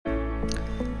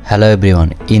Hello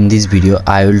everyone, in this video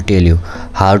I will tell you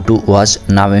how to watch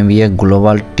Namibia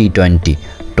Global T20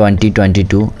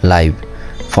 2022 live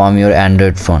from your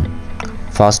Android phone.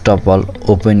 First of all,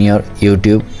 open your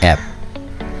YouTube app.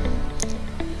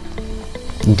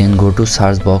 Then go to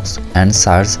search box and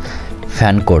search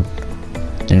fancode.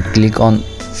 Then click on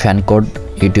fancode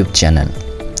YouTube channel.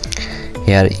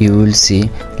 Here you will see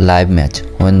live match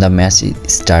when the match is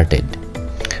started.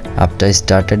 After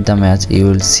started the match, you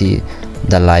will see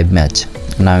the live match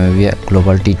Namibia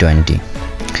Global T20.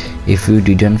 If you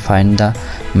didn't find the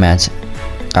match,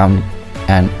 come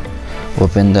and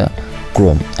open the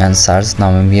Chrome and search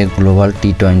Namibia Global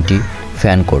T20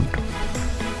 fan code.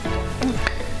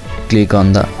 Click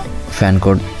on the fan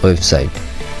code website.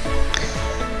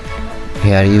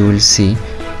 Here you will see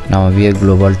Namibia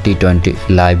Global T20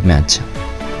 live match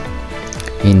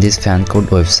in this fan code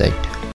website.